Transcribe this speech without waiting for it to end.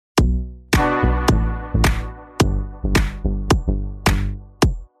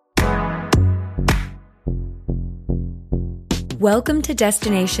Welcome to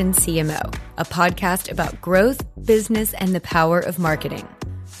Destination CMO, a podcast about growth, business, and the power of marketing.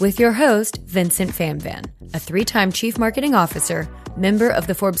 With your host, Vincent Famvan, a 3-time Chief Marketing Officer, member of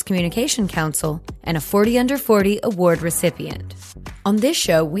the Forbes Communication Council, and a 40 Under 40 award recipient. On this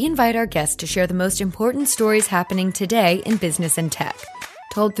show, we invite our guests to share the most important stories happening today in business and tech,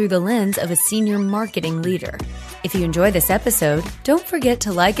 told through the lens of a senior marketing leader. If you enjoy this episode, don't forget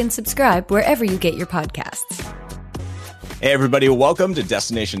to like and subscribe wherever you get your podcasts. Hey, everybody. Welcome to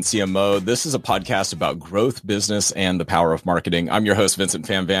Destination CMO. This is a podcast about growth, business, and the power of marketing. I'm your host, Vincent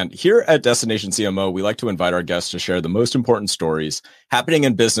Famvan. Here at Destination CMO, we like to invite our guests to share the most important stories happening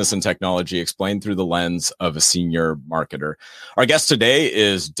in business and technology, explained through the lens of a senior marketer. Our guest today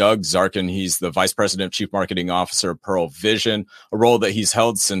is Doug Zarkin. He's the Vice President, Chief Marketing Officer of Pearle Vision, a role that he's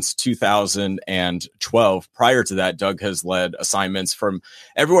held since 2012. Prior to that, Doug has led assignments from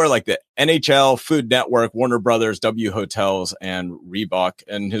everywhere like the NHL, Food Network, Warner Brothers, W Hotels, and Reebok.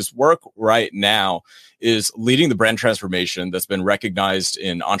 And his work right now is leading the brand transformation that's been recognized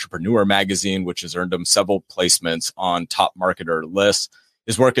in Entrepreneur magazine, which has earned him several placements on top marketer lists.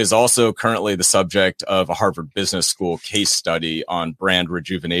 His work is also currently the subject of a Harvard Business School case study on brand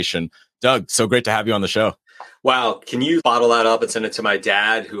rejuvenation. Doug, so great to have you on the show. Wow. Can you bottle that up and send it to my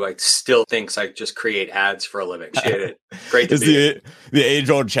dad, who I still thinks I just create ads for a living? Shit. Great to be the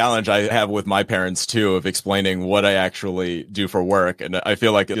age-old challenge I have with my parents, too, of explaining what I actually do for work. And I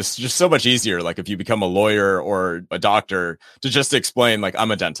feel like it's just so much easier, like if you become a lawyer or a doctor, to just explain, like,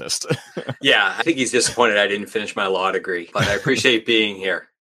 I'm a dentist. Yeah, I think he's disappointed I didn't finish my law degree, but I appreciate being here.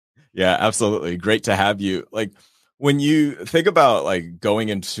 Yeah, absolutely. Great to have you. When you think about going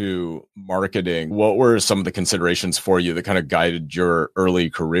into marketing, what were some of the considerations for you that kind of guided your early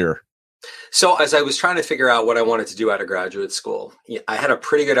career? So as I was trying to figure out what I wanted to do out of graduate school, I had a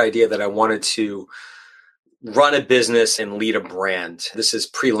pretty good idea that I wanted to run a business and lead a brand. This is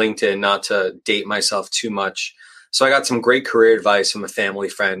pre-LinkedIn, not to date myself too much. So I got some great career advice from a family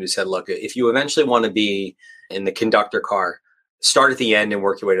friend who said, look, if you eventually want to be in the conductor car, start at the end and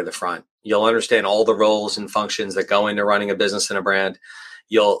work your way to the front. You'll understand all the roles and functions that go into running a business and a brand.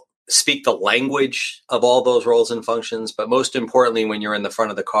 You'll speak the language of all those roles and functions. But most importantly, when you're in the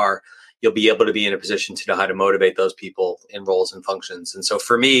front of the car, you'll be able to be in a position to know how to motivate those people in roles and functions. And so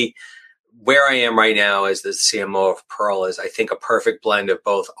for me, where I am right now as the CMO of Pearle is, I think, a perfect blend of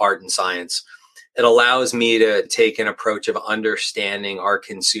both art and science. It allows me to take an approach of understanding our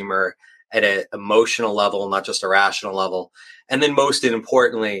consumer at an emotional level, not just a rational level. And then most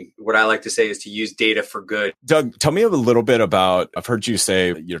importantly, what I like to say is to use data for good. Doug, tell me a little bit about, I've heard you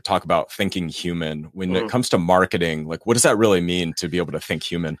say, talk about thinking human. When it comes to marketing, what does that really mean to be able to think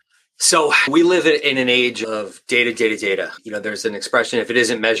human? So we live in an age of data. There's an expression, if it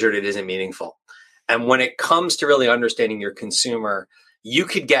isn't measured, it isn't meaningful. And when it comes to really understanding your consumer, you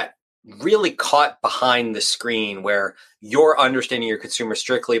could get really caught behind the screen where you're understanding your consumer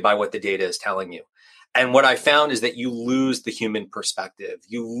strictly by what the data is telling you. And what I found is that you lose the human perspective.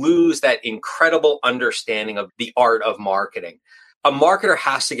 You lose that incredible understanding of the art of marketing. A marketer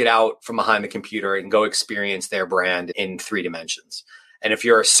has to get out from behind the computer and go experience their brand in 3 dimensions. And if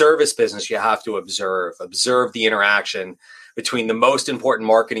you're a service business, you have to observe the interaction between the most important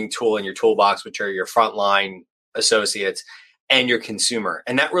marketing tool in your toolbox, which are your frontline associates, and your consumer.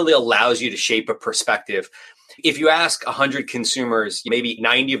 And that really allows you to shape a perspective. If you ask 100 consumers, maybe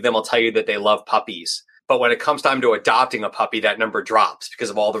 90 of them will tell you that they love puppies. But when it comes time to adopting a puppy, that number drops because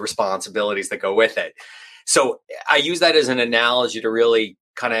of all the responsibilities that go with it. So I use that as an analogy to really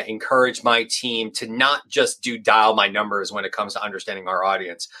kind of encourage my team to not just dial my numbers when it comes to understanding our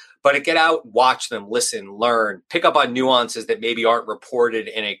audience, but to get out, watch them, listen, learn, pick up on nuances that maybe aren't reported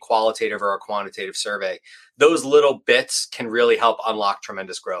in a qualitative or a quantitative survey. Those little bits can really help unlock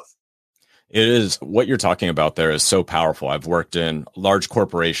tremendous growth. It is, what you're talking about there is so powerful. I've worked in large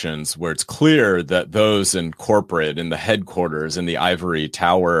corporations where it's clear that those in corporate, in the headquarters, in the ivory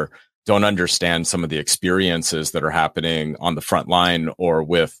tower, don't understand some of the experiences that are happening on the front line or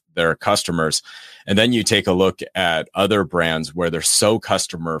with their customers. And then you take a look at other brands where they're so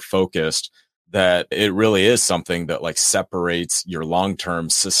customer focused that it really is something that separates your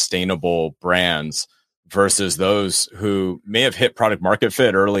long-term sustainable brands versus those who may have hit product market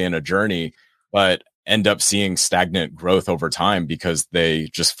fit early in a journey, but end up seeing stagnant growth over time because they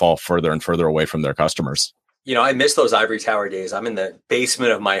just fall further and further away from their customers. I miss those ivory tower days. I'm in the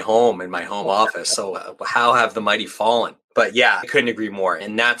basement of my home in my home office. So how have the mighty fallen? But yeah, I couldn't agree more.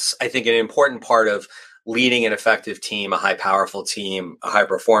 And that's, I think, an important part of leading an effective team, a high powerful team, a high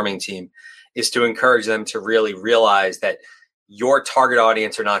performing team, is to encourage them to really realize that your target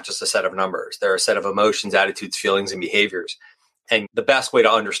audience are not just a set of numbers. They're a set of emotions, attitudes, feelings, and behaviors. And the best way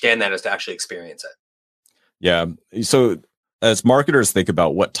to understand that is to actually experience it. Yeah. So as marketers think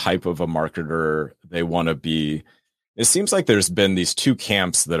about what type of a marketer they want to be, it seems like there's been these two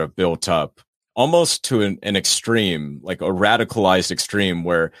camps that have built up almost to an extreme, like a radicalized extreme,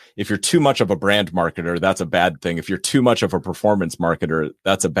 where if you're too much of a brand marketer, that's a bad thing. If you're too much of a performance marketer,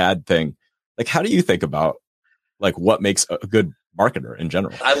 that's a bad thing. Like, how do you think about like what makes a good marketer in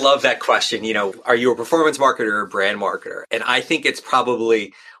general? I love that question. Are you a performance marketer or a brand marketer? And I think it's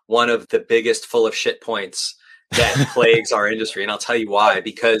probably one of the biggest full of shit points that plagues our industry. And I'll tell you why,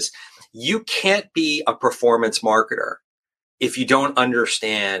 because you can't be a performance marketer if you don't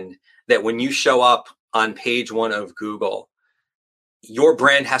understand that when you show up on page one of Google, your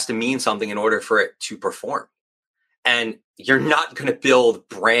brand has to mean something in order for it to perform. And you're not going to build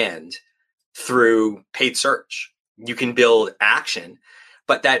brand through paid search. You can build action,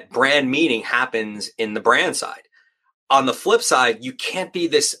 but that brand meaning happens in the brand side. On the flip side, you can't be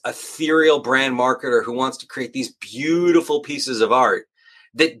this ethereal brand marketer who wants to create these beautiful pieces of art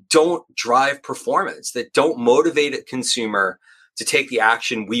that don't drive performance, that don't motivate a consumer to take the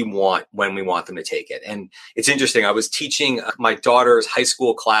action we want when we want them to take it. And it's interesting. I was teaching my daughter's high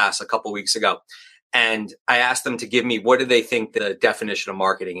school class a couple weeks ago, and I asked them to give me, what do they think the definition of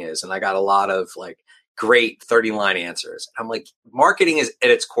marketing is? And I got a lot of like great 30-line answers. I'm like, marketing is at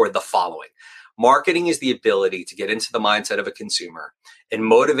its core the following. Marketing is the ability to get into the mindset of a consumer and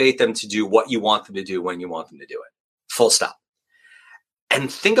motivate them to do what you want them to do when you want them to do it. Full stop. And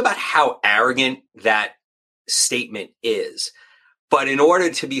think about how arrogant that statement is. But in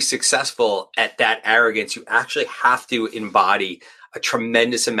order to be successful at that arrogance, you actually have to embody a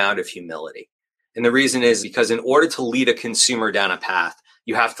tremendous amount of humility. And the reason is because in order to lead a consumer down a path,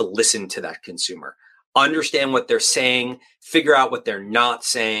 you have to listen to that consumer, understand what they're saying, figure out what they're not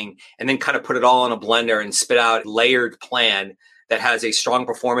saying, and then kind of put it all in a blender and spit out a layered plan that has a strong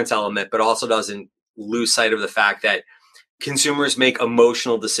performance element, but also doesn't lose sight of the fact that consumers make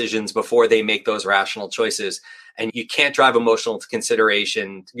emotional decisions before they make those rational choices. And you can't drive emotional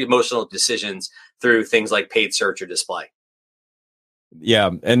decisions through things like paid search or display. Yeah.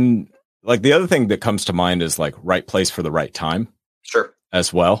 And like the other thing that comes to mind is like right place for the right time. Sure.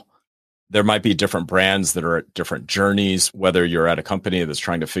 As well. There might be different brands that are at different journeys, whether you're at a company that's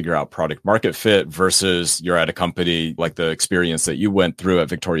trying to figure out product market fit versus you're at a company like the experience that you went through at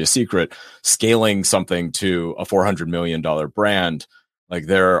Victoria's Secret, scaling something to a $400 million brand. Like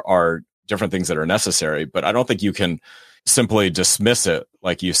there are different things that are necessary, but I don't think you can simply dismiss it,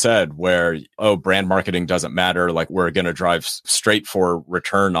 like you said, where, oh, brand marketing doesn't matter. Like we're going to drive straight for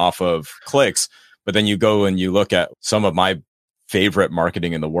return off of clicks. But then you go and you look at some of my favorite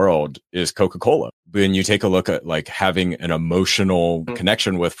marketing in the world is Coca-Cola. When you take a look at like having an emotional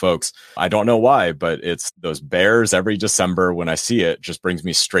connection with folks, I don't know why, but it's those bears every December when I see it just brings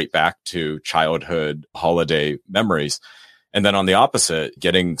me straight back to childhood holiday memories. And then on the opposite,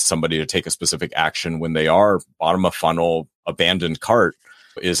 getting somebody to take a specific action when they are bottom of funnel, abandoned cart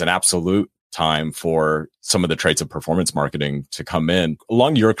is an absolute time for some of the traits of performance marketing to come in.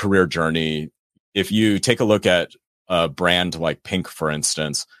 Along your career journey, if you take a look at a brand like Pink, for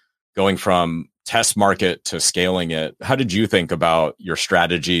instance, going from test market to scaling it, how did you think about your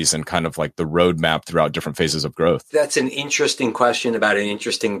strategies and kind of like the roadmap throughout different phases of growth? That's an interesting question about an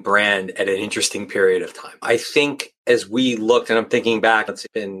interesting brand at an interesting period of time. I think as we looked, and I'm thinking back, it's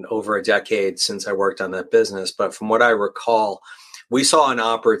been over a decade since I worked on that business, but from what I recall, we saw an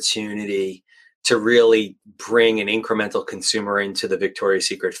opportunity to really bring an incremental consumer into the Victoria's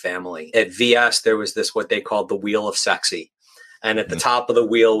Secret family. At VS, there was this, what they called the Wheel of Sexy. And at the top of the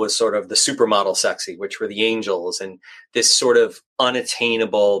wheel was sort of the supermodel sexy, which were the angels and this sort of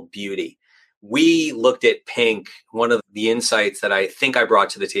unattainable beauty. We looked at Pink. One of the insights that I think I brought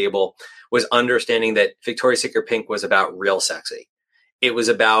to the table was understanding that Victoria's Secret Pink was about real sexy. It was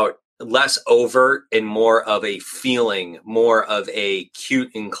about less overt and more of a feeling, more of a cute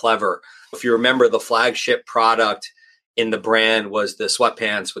and clever. If you remember, the flagship product in the brand was the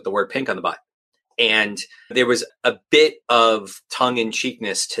sweatpants with the word pink on the butt. And there was a bit of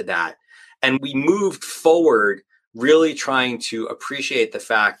tongue-in-cheekness to that. And we moved forward really trying to appreciate the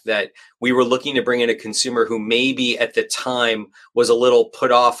fact that we were looking to bring in a consumer who maybe at the time was a little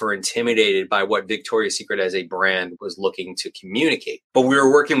put off or intimidated by what Victoria's Secret as a brand was looking to communicate. But we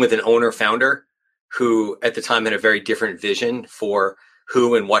were working with an owner-founder who at the time had a very different vision for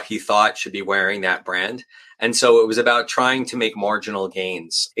who and what he thought should be wearing that brand. And so it was about trying to make marginal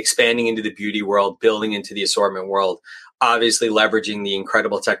gains, expanding into the beauty world, building into the assortment world, obviously leveraging the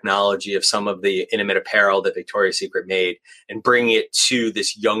incredible technology of some of the intimate apparel that Victoria's Secret made and bringing it to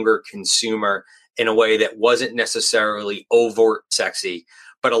this younger consumer in a way that wasn't necessarily overt sexy,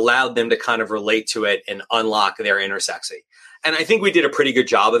 but allowed them to kind of relate to it and unlock their inner sexy. And I think we did a pretty good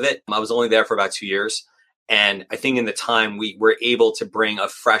job of it. I was only there for about 2 years. And I think in the time we were able to bring a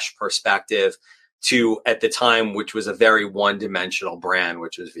fresh perspective to, at the time, which was a very one-dimensional brand,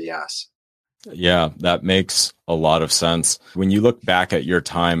 which was VS. Yeah, that makes a lot of sense. When you look back at your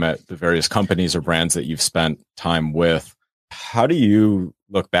time at the various companies or brands that you've spent time with, how do you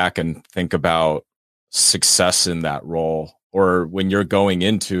look back and think about success in that role? Or when you're going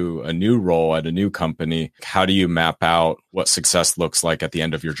into a new role at a new company, how do you map out what success looks like at the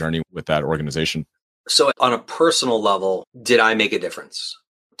end of your journey with that organization? So on a personal level, did I make a difference?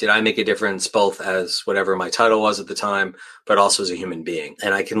 Did I make a difference both as whatever my title was at the time, but also as a human being?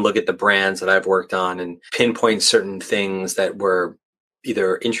 And I can look at the brands that I've worked on and pinpoint certain things that were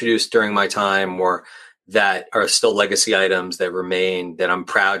either introduced during my time or that are still legacy items that remain, that I'm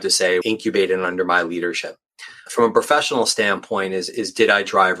proud to say incubated under my leadership. From a professional standpoint is did I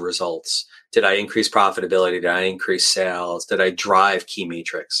drive results? Did I increase profitability? Did I increase sales? Did I drive key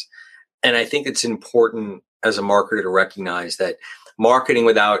metrics? And I think it's important as a marketer to recognize that marketing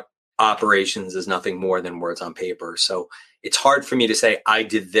without operations is nothing more than words on paper. So it's hard for me to say I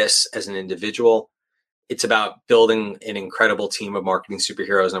did this as an individual. It's about building an incredible team of marketing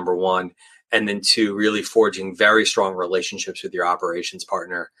superheroes, number one, and then two, really forging very strong relationships with your operations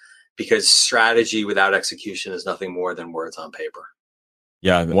partner, because strategy without execution is nothing more than words on paper.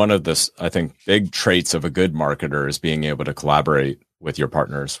 Yeah, one of the, I think, big traits of a good marketer is being able to collaborate with your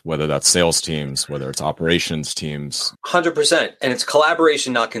partners, whether that's sales teams, whether it's operations teams. 100%. And it's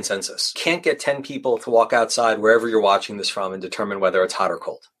collaboration, not consensus. Can't get 10 people to walk outside wherever you're watching this from and determine whether it's hot or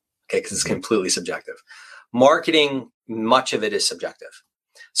cold. Okay, because it's completely subjective. Marketing, much of it is subjective.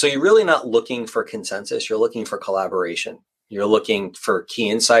 So you're really not looking for consensus. You're looking for collaboration. You're looking for key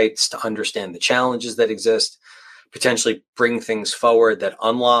insights to understand the challenges that exist, potentially bring things forward that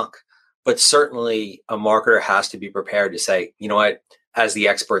unlock. But certainly a marketer has to be prepared to say, you know what, as the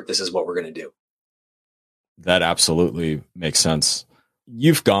expert, this is what we're going to do. That absolutely makes sense.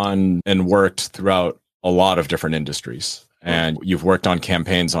 You've gone and worked throughout a lot of different industries, and you've worked on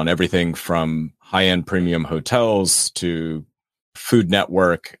campaigns on everything from high-end premium hotels to Food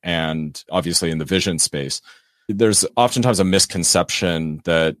Network, and obviously in the vision space. There's oftentimes a misconception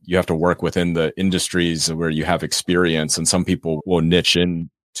that you have to work within the industries where you have experience, and some people will niche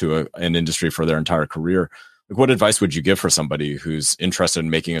into an industry for their entire career. Like, what advice would you give for somebody who's interested in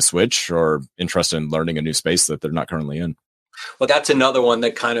making a switch or interested in learning a new space that they're not currently in? Well, that's another one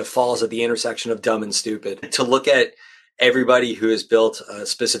that kind of falls at the intersection of dumb and stupid. To look at everybody who has built a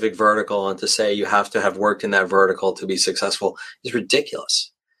specific vertical and to say you have to have worked in that vertical to be successful is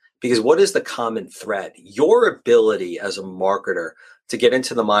ridiculous. Because what is the common thread? Your ability as a marketer to get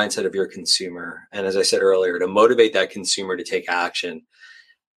into the mindset of your consumer, and as I said earlier, to motivate that consumer to take action,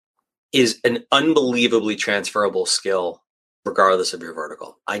 is an unbelievably transferable skill, regardless of your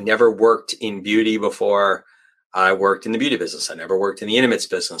vertical. I never worked in beauty before I worked in the beauty business. I never worked in the intimates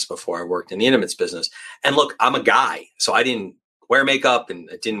business before I worked in the intimates business. And look, I'm a guy, so I didn't wear makeup and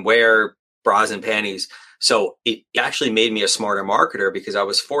I didn't wear bras and panties. So it actually made me a smarter marketer because I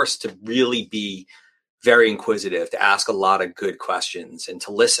was forced to really be very inquisitive, to ask a lot of good questions and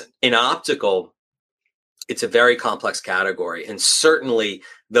to listen. In optical, it's a very complex category. And certainly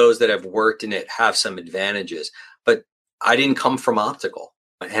those that have worked in it have some advantages. But I didn't come from optical.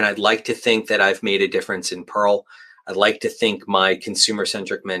 And I'd like to think that I've made a difference in Pearle. I'd like to think my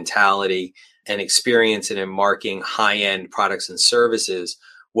consumer-centric mentality and experience in marketing high-end products and services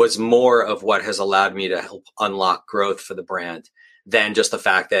was more of what has allowed me to help unlock growth for the brand than just the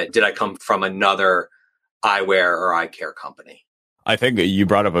fact that did I come from another eyewear or eye care company. I think you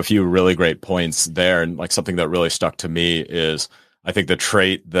brought up a few really great points there. And like something that really stuck to me is I think the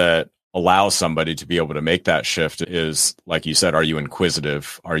trait that allows somebody to be able to make that shift is, like you said, are you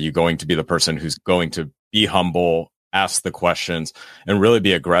inquisitive? Are you going to be the person who's going to be humble, ask the questions, and really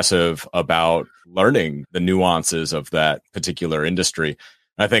be aggressive about learning the nuances of that particular industry?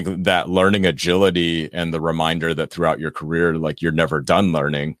 I think that learning agility and the reminder that throughout your career, like you're never done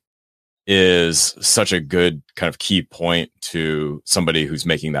learning, is such a good kind of key point to somebody who's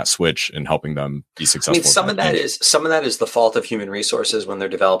making that switch and helping them be successful. I mean, some of that is the fault of human resources when they're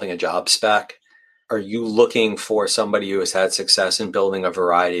developing a job spec. Are you looking for somebody who has had success in building a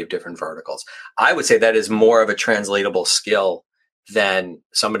variety of different verticals? I would say that is more of a translatable skill than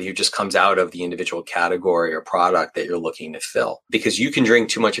somebody who just comes out of the individual category or product that you're looking to fill, because you can drink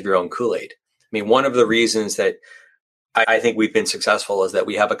too much of your own Kool-Aid. I mean, one of the reasons that I think we've been successful is that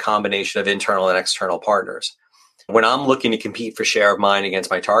we have a combination of internal and external partners. When I'm looking to compete for share of mind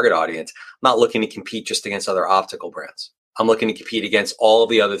against my target audience, I'm not looking to compete just against other optical brands. I'm looking to compete against all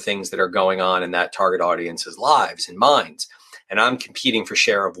the other things that are going on in that target audience's lives and minds. And I'm competing for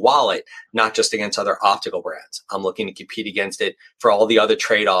share of wallet, not just against other optical brands. I'm looking to compete against it for all the other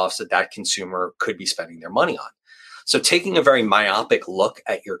trade-offs that consumer could be spending their money on. So taking a very myopic look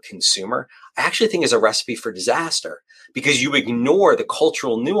at your consumer, I actually think is a recipe for disaster because you ignore the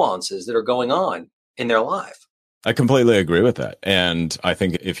cultural nuances that are going on in their life. I completely agree with that. And I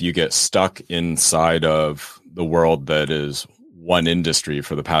think if you get stuck inside of the world that is one industry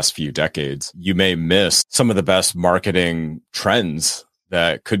for the past few decades, you may miss some of the best marketing trends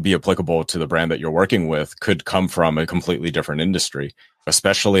that could be applicable to the brand that you're working with could come from a completely different industry,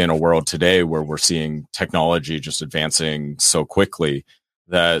 especially in a world today where we're seeing technology just advancing so quickly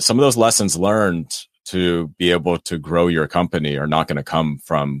that some of those lessons learned to be able to grow your company are not going to come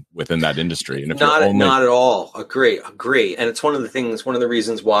from within that industry. And if not at all. Agree. And it's one of the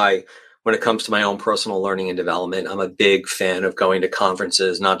reasons why when it comes to my own personal learning and development, I'm a big fan of going to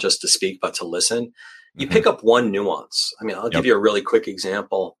conferences, not just to speak, but to listen. You pick up one nuance. I mean, I'll give you a really quick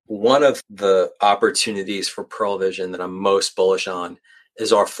example. One of the opportunities for Pearle Vision that I'm most bullish on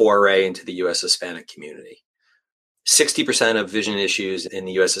is our foray into the U.S. Hispanic community. 60% of vision issues in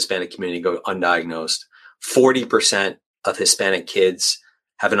the U.S. Hispanic community go undiagnosed. 40% of Hispanic kids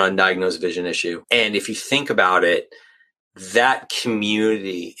have an undiagnosed vision issue. And if you think about it, that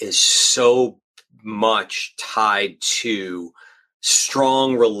community is so much tied to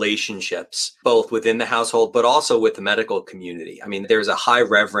strong relationships, both within the household, but also with the medical community. I mean, there's a high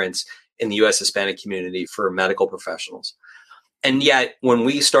reverence in the U.S. Hispanic community for medical professionals. And yet, when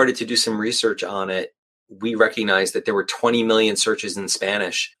we started to do some research on it, we recognized that there were 20 million searches in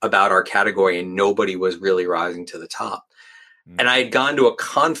Spanish about our category, and nobody was really rising to the top. And I had gone to a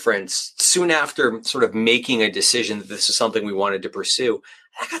conference soon after sort of making a decision that this is something we wanted to pursue.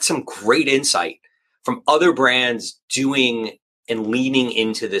 I got some great insight from other brands doing and leaning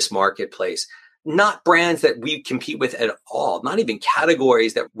into this marketplace. Not brands that we compete with at all, not even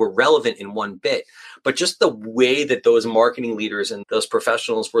categories that were relevant in one bit, but just the way that those marketing leaders and those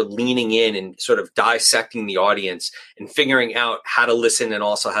professionals were leaning in and sort of dissecting the audience and figuring out how to listen and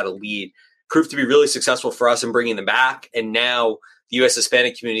also how to lead proved to be really successful for us in bringing them back. And now the U.S.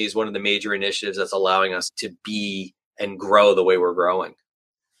 Hispanic community is one of the major initiatives that's allowing us to be and grow the way we're growing.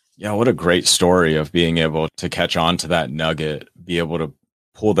 Yeah, what a great story of being able to catch on to that nugget, be able to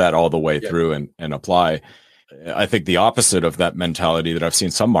pull that all the way through and apply. I think the opposite of that mentality that I've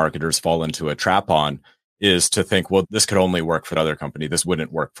seen some marketers fall into a trap on is to think, well, this could only work for another company. This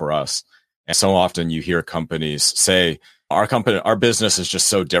wouldn't work for us. And so often you hear companies say, our business is just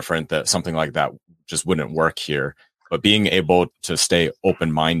so different that something like that just wouldn't work here. But being able to stay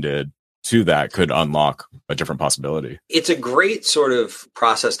open-minded to that could unlock a different possibility. It's a great sort of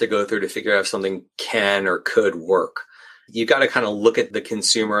process to go through to figure out if something can or could work. You got to kind of look at the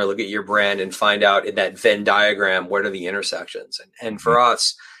consumer, look at your brand and find out in that Venn diagram, what are the intersections? And for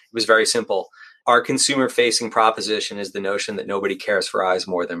us, it was very simple. Our consumer-facing proposition is the notion that nobody cares for eyes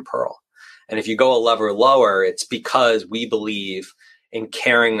more than Pearle. And if you go a level lower, it's because we believe in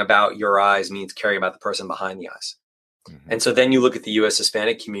caring about your eyes means caring about the person behind the eyes. Mm-hmm. And so then you look at the U.S.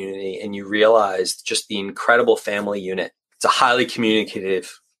 Hispanic community and you realize just the incredible family unit. It's a highly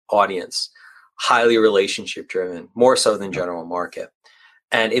communicative audience, highly relationship driven, more so than general market.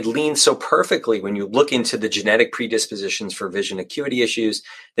 And it leans so perfectly when you look into the genetic predispositions for vision acuity issues.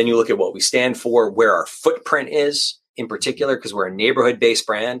 Then you look at what we stand for, where our footprint is in particular, because we're a neighborhood-based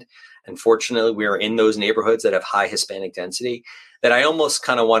brand. Unfortunately, we are in those neighborhoods that have high Hispanic density, that I almost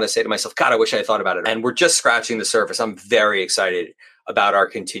kind of want to say to myself, God, I wish I had thought about it. And we're just scratching the surface. I'm very excited about our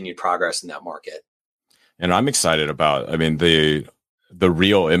continued progress in that market. And I'm excited about, the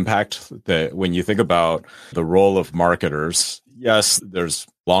real impact that when you think about the role of marketers, yes, there's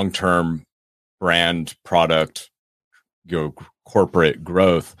long-term brand, product, corporate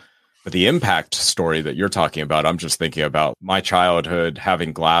growth. But the impact story that you're talking about, I'm just thinking about my childhood,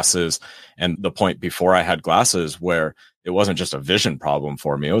 having glasses, and the point before I had glasses where it wasn't just a vision problem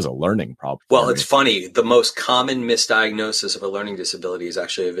for me, it was a learning problem. Well, it's funny. The most common misdiagnosis of a learning disability is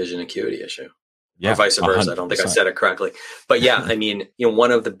actually a vision acuity issue. Yeah, or vice versa. 100%. I don't think I said it correctly. But yeah,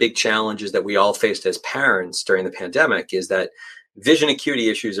 one of the big challenges that we all faced as parents during the pandemic is that vision acuity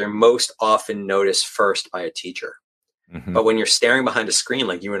issues are most often noticed first by a teacher. Mm-hmm. But when you're staring behind a screen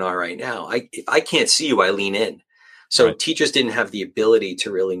like you and I right now, if I can't see you, I lean in. So right. Teachers didn't have the ability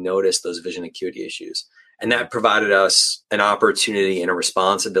to really notice those vision acuity issues. And that provided us an opportunity and a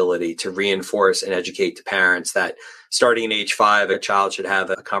responsibility to reinforce and educate to parents that starting at age 5, a child should have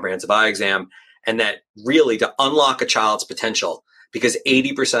a comprehensive eye exam. And that really to unlock a child's potential, because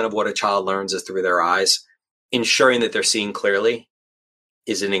 80% of what a child learns is through their eyes, ensuring that they're seeing clearly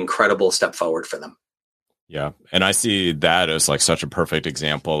is an incredible step forward for them. Yeah. And I see that as like such a perfect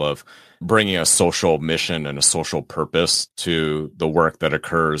example of bringing a social mission and a social purpose to the work that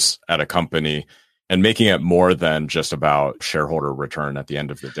occurs at a company and making it more than just about shareholder return at the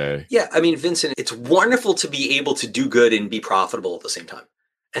end of the day. Yeah. I mean, Vincent, it's wonderful to be able to do good and be profitable at the same time.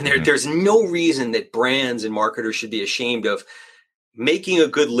 And there's no reason that brands and marketers should be ashamed of making a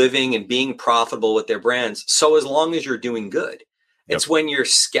good living and being profitable with their brands. So as long as you're doing good. It's when you're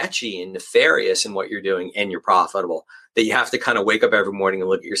sketchy and nefarious in what you're doing and you're profitable that you have to kind of wake up every morning and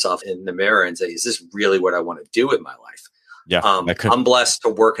look at yourself in the mirror and say, is this really what I want to do with my life? Yeah, I'm blessed to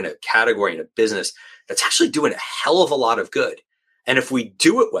work in a category, in a business that's actually doing a hell of a lot of good. And if we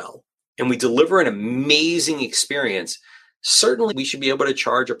do it well and we deliver an amazing experience, certainly we should be able to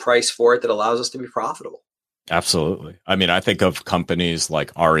charge a price for it that allows us to be profitable. Absolutely. I mean, I think of companies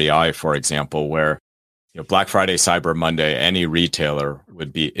like REI, for example, where Black Friday, Cyber Monday, any retailer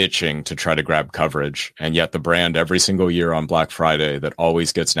would be itching to try to grab coverage. And yet the brand every single year on Black Friday that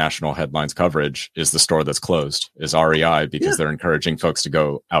always gets national headlines coverage is the store that's closed, is REI, because they're encouraging folks to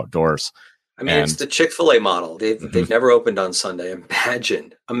go outdoors. I mean, it's the Chick-fil-A model. They've never opened on Sunday.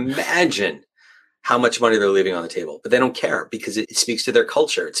 Imagine how much money they're leaving on the table. But they don't care because it speaks to their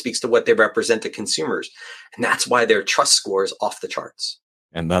culture. It speaks to what they represent to consumers. And that's why their trust score is off the charts.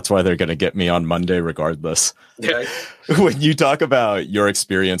 And that's why they're going to get me on Monday regardless. Okay. When you talk about your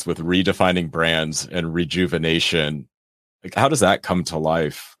experience with redefining brands and rejuvenation, like how does that come to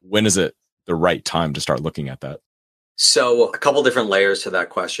life? When is it the right time to start looking at that? So a couple different layers to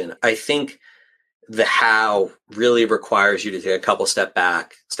that question. I think the how really requires you to take a couple steps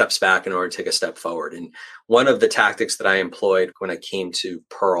back in order to take a step forward. And one of the tactics that I employed when I came to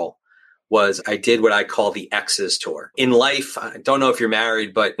Pearle was I did what I call the X's tour. In life, I don't know if you're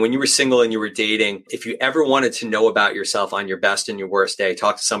married, but when you were single and you were dating, if you ever wanted to know about yourself on your best and your worst day,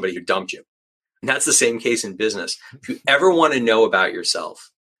 talk to somebody who dumped you. And that's the same case in business. If you ever want to know about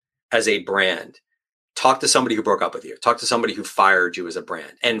yourself as a brand, talk to somebody who broke up with you. Talk to somebody who fired you as a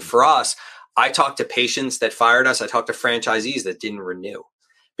brand. And for us, I talked to patients that fired us. I talked to franchisees that didn't renew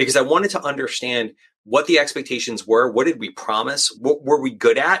because I wanted to understand what the expectations were. What did we promise? What were we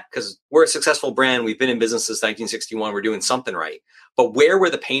good at? Because we're a successful brand. We've been in business since 1961. We're doing something right. But where were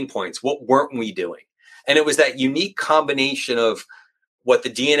the pain points? What weren't we doing? And it was that unique combination of what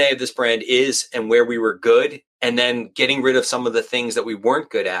the DNA of this brand is and where we were good, and then getting rid of some of the things that we weren't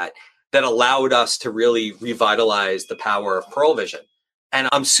good at that allowed us to really revitalize the power of Pearle Vision. And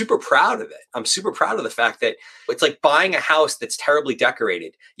I'm super proud of it. I'm super proud of the fact that it's like buying a house that's terribly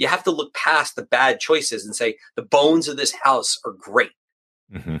decorated. You have to look past the bad choices and say, the bones of this house are great.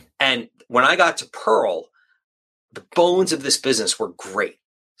 Mm-hmm. And when I got to Pearle, the bones of this business were great.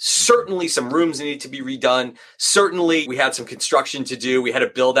 Certainly some rooms needed to be redone. Certainly we had some construction to do. We had to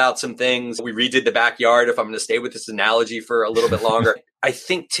build out some things. We redid the backyard, if I'm going to stay with this analogy for a little bit longer. I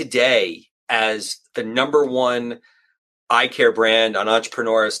think today, as the number one eye care brand on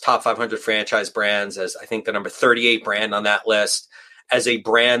Entrepreneur's top 500 franchise brands, as I think the number 38 brand on that list, as a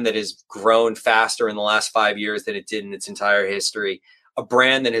brand that has grown faster in the last 5 years than it did in its entire history, a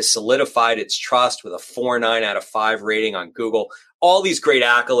brand that has solidified its trust with a 4.9 out of 5 rating on Google, all these great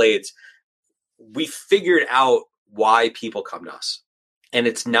accolades. We figured out why people come to us. And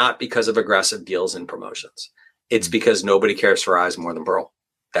it's not because of aggressive deals and promotions. It's because nobody cares for eyes more than Pearle.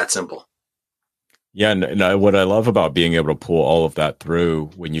 That simple. Yeah. And what I love about being able to pull all of that through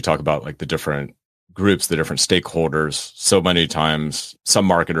when you talk about like the different groups, the different stakeholders, so many times some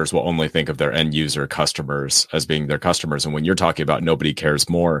marketers will only think of their end user customers as being their customers. And when you're talking about nobody cares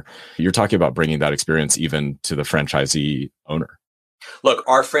more, you're talking about bringing that experience even to the franchisee owner. Look,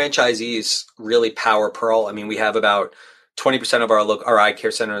 our franchisees really power Pearle. I mean, we have about 20% of our eye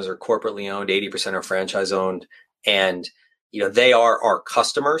care centers are corporately owned, 80% are franchise owned. And, they are our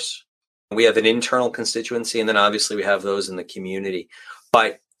customers. We have an internal constituency, and then obviously we have those in the community.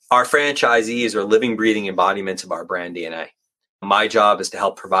 But our franchisees are living, breathing embodiments of our brand DNA. My job is to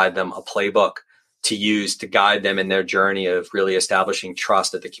help provide them a playbook to use to guide them in their journey of really establishing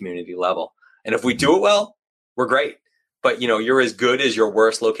trust at the community level. And if we do it well, we're great. But, you're as good as your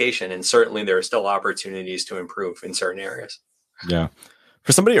worst location. And certainly there are still opportunities to improve in certain areas. Yeah.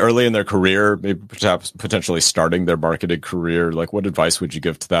 For somebody early in their career, maybe perhaps potentially starting their marketing career, like what advice would you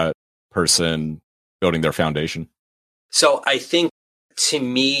give to that person building their foundation? So I think to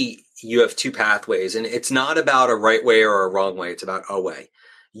me, you have two pathways, and it's not about a right way or a wrong way. It's about a way.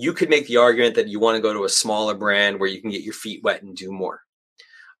 You could make the argument that you want to go to a smaller brand where you can get your feet wet and do more.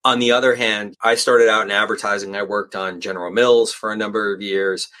 On the other hand, I started out in advertising. I worked on General Mills for a number of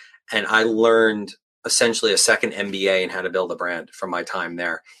years, and I learned essentially a second MBA in how to build a brand from my time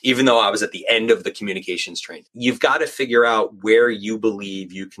there, even though I was at the end of the communications training. You've got to figure out where you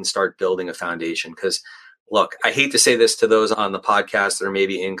believe you can start building a foundation. Because look, I hate to say this to those on the podcast that are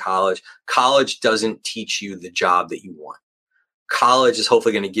maybe in college. College doesn't teach you the job that you want. College is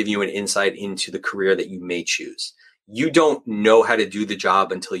hopefully going to give you an insight into the career that you may choose. You don't know how to do the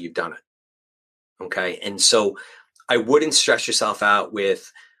job until you've done it. Okay. And so I wouldn't stress yourself out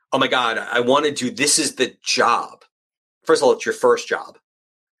with, oh my God, I want to do, this is the job. First of all, it's your first job.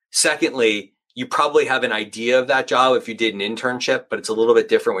 Secondly, you probably have an idea of that job if you did an internship, but it's a little bit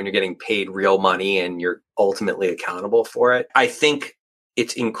different when you're getting paid real money and you're ultimately accountable for it. I think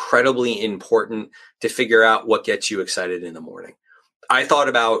it's incredibly important to figure out what gets you excited in the morning. I thought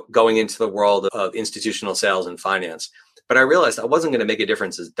about going into the world of institutional sales and finance, but I realized I wasn't going to make a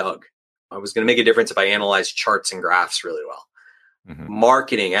difference as Doug. I was going to make a difference if I analyzed charts and graphs really well. Mm-hmm.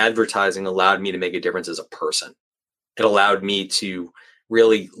 Marketing, advertising allowed me to make a difference as a person. It allowed me to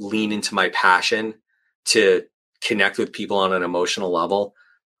really lean into my passion to connect with people on an emotional level.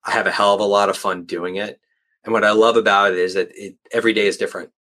 I have a hell of a lot of fun doing it. And what I love about it is that every day is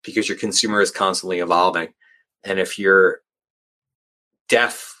different because your consumer is constantly evolving. And if you're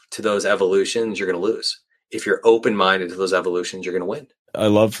deaf to those evolutions, you're going to lose. If you're open-minded to those evolutions, you're going to win. I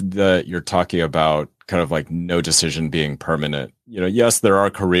love that you're talking about kind of like no decision being permanent. Yes, there are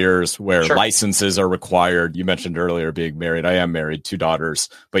careers where licenses are required. You mentioned earlier being married. I am married, 2 daughters.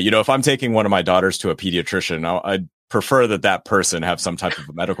 But, if I'm taking one of my daughters to a pediatrician, I'd prefer that person have some type of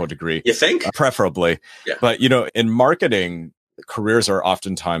a medical degree. You think? Preferably. Yeah. But, in marketing, careers are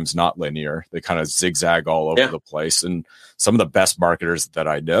oftentimes not linear. They kind of zigzag all over the place. And some of the best marketers that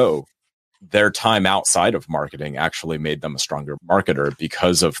I know, their time outside of marketing actually made them a stronger marketer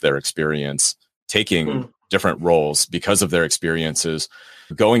because of their experience taking different roles, because of their experiences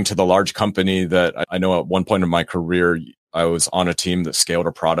going to the large company that I know at one point in my career, I was on a team that scaled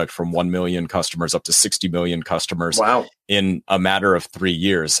a product from 1 million customers up to 60 million customers in a matter of 3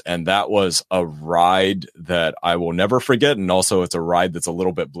 years. And that was a ride that I will never forget. And also it's a ride that's a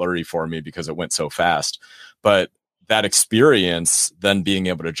little bit blurry for me because it went so fast. But that experience, then being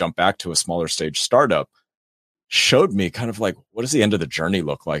able to jump back to a smaller stage startup, showed me kind of like, what does the end of the journey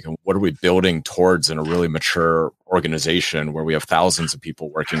look like? And what are we building towards in a really mature organization where we have thousands of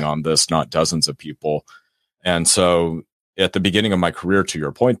people working on this, not dozens of people? And so at the beginning of my career, to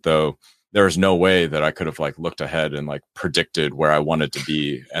your point, though, there is no way that I could have looked ahead and predicted where I wanted to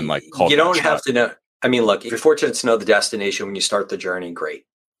be and called. You don't have to know. I mean, look, if you're fortunate to know the destination when you start the journey, great.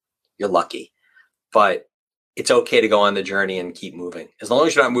 You're lucky. But it's okay to go on the journey and keep moving. As long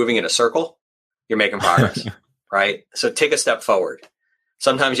as you're not moving in a circle, you're making progress, right? So take a step forward.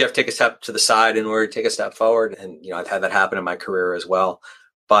 Sometimes you have to take a step to the side in order to take a step forward. And, I've had that happen in my career as well.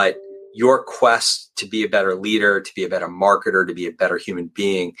 But your quest to be a better leader, to be a better marketer, to be a better human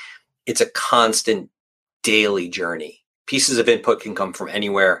being, it's a constant daily journey. Pieces of input can come from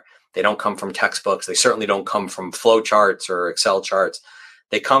anywhere. They don't come from textbooks. They certainly don't come from flow charts or Excel charts.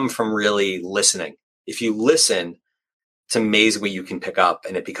 They come from really listening. If you listen, it's amazing what you can pick up,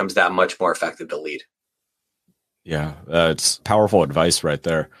 and it becomes that much more effective to lead. Yeah, it's powerful advice right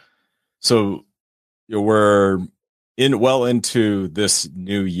there. So we're well into this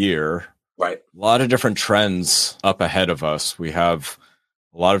new year. Right. A lot of different trends up ahead of us. We have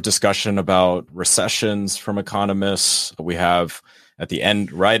a lot of discussion about recessions from economists. We have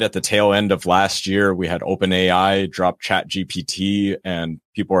right at the tail end of last year, we had OpenAI drop ChatGPT, and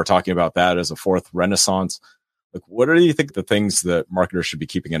people are talking about that as a fourth renaissance. What do you think the things that marketers should be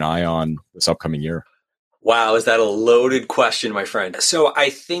keeping an eye on this upcoming year? Wow, is that a loaded question, my friend? So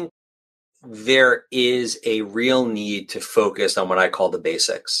I think there is a real need to focus on what I call the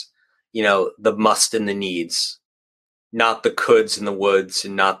basics, the must and the needs, not the coulds and the woulds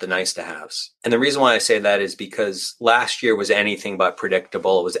and not the nice to haves. And the reason why I say that is because last year was anything but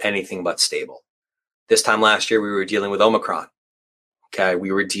predictable. It was anything but stable. This time last year, we were dealing with Omicron. Okay.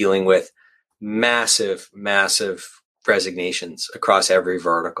 We were dealing with massive, massive resignations across every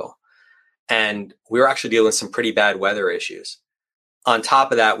vertical. And we were actually dealing with some pretty bad weather issues. On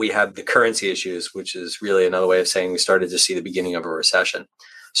top of that, we have the currency issues, which is really another way of saying we started to see the beginning of a recession.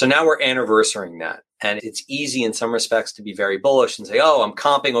 So now we're anniversarying that. And it's easy in some respects to be very bullish and say, oh, I'm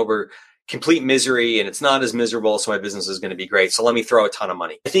comping over complete misery and it's not as miserable, so my business is going to be great. So let me throw a ton of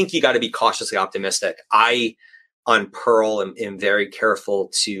money. I think you got to be cautiously optimistic. I, on Pearle, am very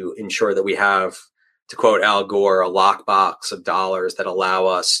careful to ensure that we have, to quote Al Gore, a lockbox of dollars that allow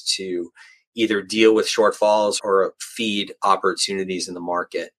us to either deal with shortfalls or feed opportunities in the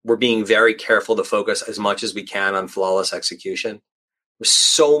market. We're being very careful to focus as much as we can on flawless execution. There's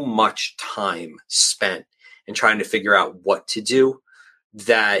so much time spent in trying to figure out what to do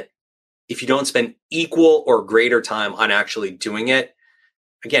that if you don't spend equal or greater time on actually doing it,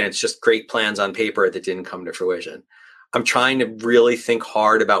 again, it's just great plans on paper that didn't come to fruition. I'm trying to really think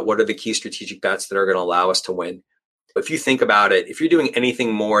hard about what are the key strategic bets that are going to allow us to win. If you think about it, if you're doing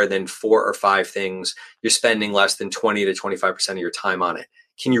anything more than 4 or 5 things, you're spending less than 20 to 25% of your time on it.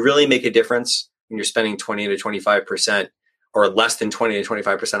 Can you really make a difference when you're spending 20 to 25% or less than 20 to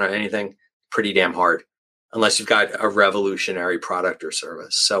 25% on anything? Pretty damn hard, unless you've got a revolutionary product or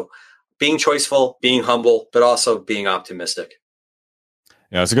service. So being choiceful, being humble, but also being optimistic.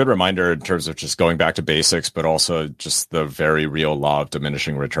 Yeah, it's a good reminder in terms of just going back to basics, but also just the very real law of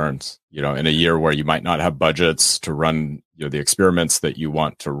diminishing returns. You know, in a year where you might not have budgets to run, you know, the experiments that you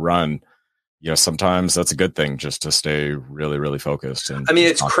want to run, you know, sometimes that's a good thing just to stay really, really focused. And I mean,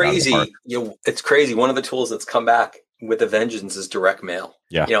 it's crazy. It's crazy. One of the tools that's come back with a vengeance is direct mail.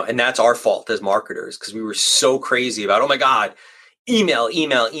 Yeah. You know, and that's our fault as marketers because we were so crazy about, oh my God,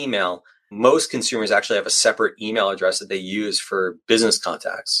 email. Most consumers actually have a separate email address that they use for business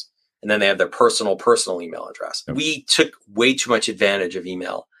contacts. And then they have their personal email address. Yep. We took way too much advantage of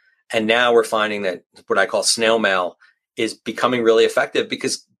email. And now we're finding that what I call snail mail is becoming really effective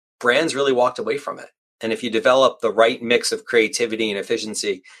because brands really walked away from it. And if you develop the right mix of creativity and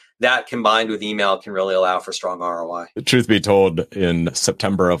efficiency, that combined with email can really allow for strong ROI. The truth be told, in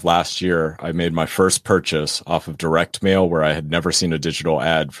September of last year, I made my first purchase off of direct mail where I had never seen a digital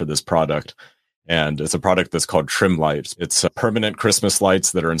ad for this product. And it's a product that's called Trim Lights. It's permanent Christmas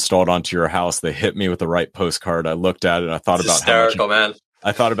lights that are installed onto your house. They hit me with the right postcard. I looked at it and I thought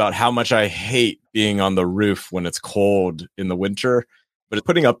I thought about how much I hate being on the roof when it's cold in the winter. But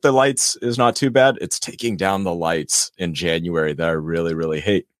putting up the lights is not too bad. It's taking down the lights in January that I really, really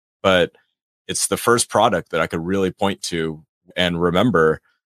hate. But it's the first product that I could really point to and remember.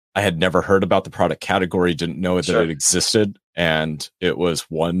 I had never heard about the product category, didn't know that it existed. And it was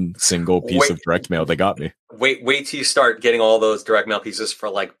one single piece of direct mail that got me. Wait till you start getting all those direct mail pieces for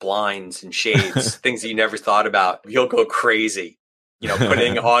like blinds and shades, things that you never thought about. You'll go crazy. You know,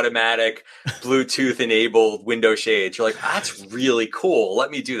 putting automatic Bluetooth enabled window shades. You're like, that's really cool.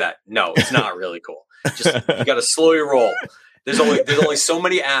 Let me do that. No, it's not really cool. Just you got to slow your roll. There's only so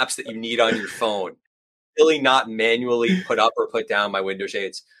many apps that you need on your phone. Really not manually put up or put down my window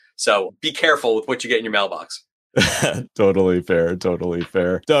shades. So be careful with what you get in your mailbox. Totally fair.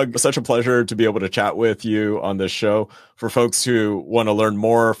 Doug, such a pleasure to be able to chat with you on this show. For folks who want to learn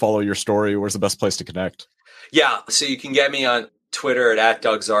more, follow your story, where's the best place to connect? Yeah, so you can get me on Twitter at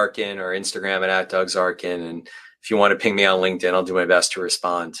Doug Zarkin or Instagram at Doug Zarkin. And if you want to ping me on LinkedIn, I'll do my best to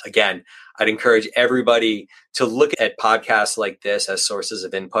respond. Again, I'd encourage everybody to look at podcasts like this as sources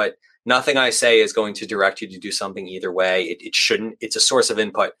of input. Nothing I say is going to direct you to do something either way. It shouldn't. It's a source of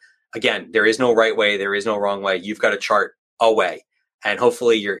input. Again, there is no right way. There is no wrong way. You've got to chart a way. And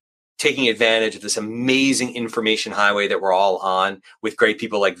hopefully you're taking advantage of this amazing information highway that we're all on with great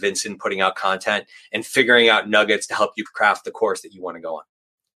people like Vincent putting out content and figuring out nuggets to help you craft the course that you want to go on.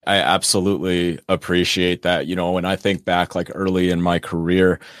 I absolutely appreciate that. You know, when I think back like early in my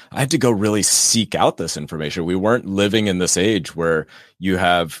career, I had to go really seek out this information. We weren't living in this age where you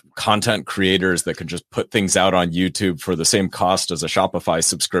have content creators that can just put things out on YouTube for the same cost as a Shopify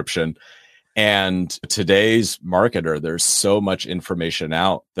subscription. And today's marketer, there's so much information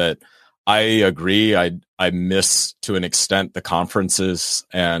out that I agree. I miss to an extent the conferences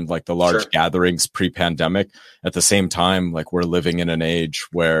and like the large gatherings pre-pandemic. At the same time, like we're living in an age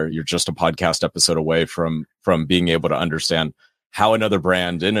where you're just a podcast episode away from being able to understand how another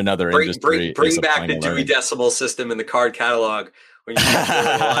brand in another industry bring back the Dewey Decimal System in the card catalog when you go to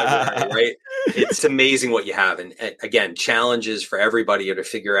the library, right? It's amazing what you have. And again, challenges for everybody to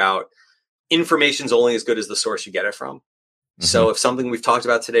figure out. Information's only as good as the source you get it from. So if something we've talked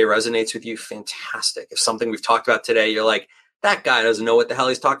about today resonates with you, fantastic. If something we've talked about today, you're like, that guy doesn't know what the hell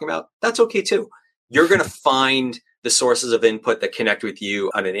he's talking about, that's okay too. You're going to find the sources of input that connect with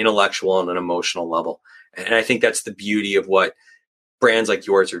you on an intellectual and an emotional level. And I think that's the beauty of what brands like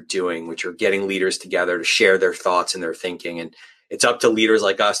yours are doing, which are getting leaders together to share their thoughts and their thinking. And it's up to leaders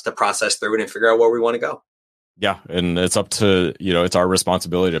like us to process through it and figure out where we want to go. Yeah. And it's up to, it's our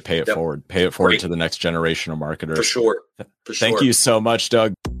responsibility to pay it forward to the next generation of marketers. For sure. Thank you so much,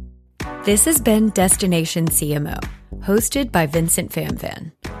 Doug. This has been Destination CMO, hosted by Vincent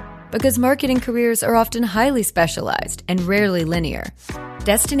Famvan. Because marketing careers are often highly specialized and rarely linear,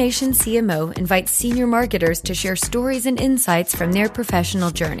 Destination CMO invites senior marketers to share stories and insights from their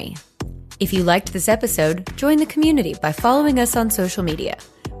professional journey. If you liked this episode, join the community by following us on social media.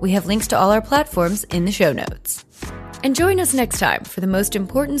 We have links to all our platforms in the show notes. And join us next time for the most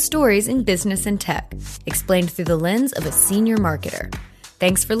important stories in business and tech, explained through the lens of a senior marketer.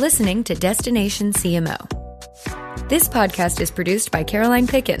 Thanks for listening to Destination CMO. This podcast is produced by Caroline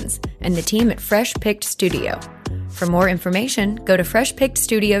Pickens and the team at Fresh Picked Studio. For more information, go to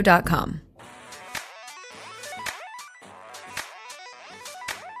freshpickedstudio.com.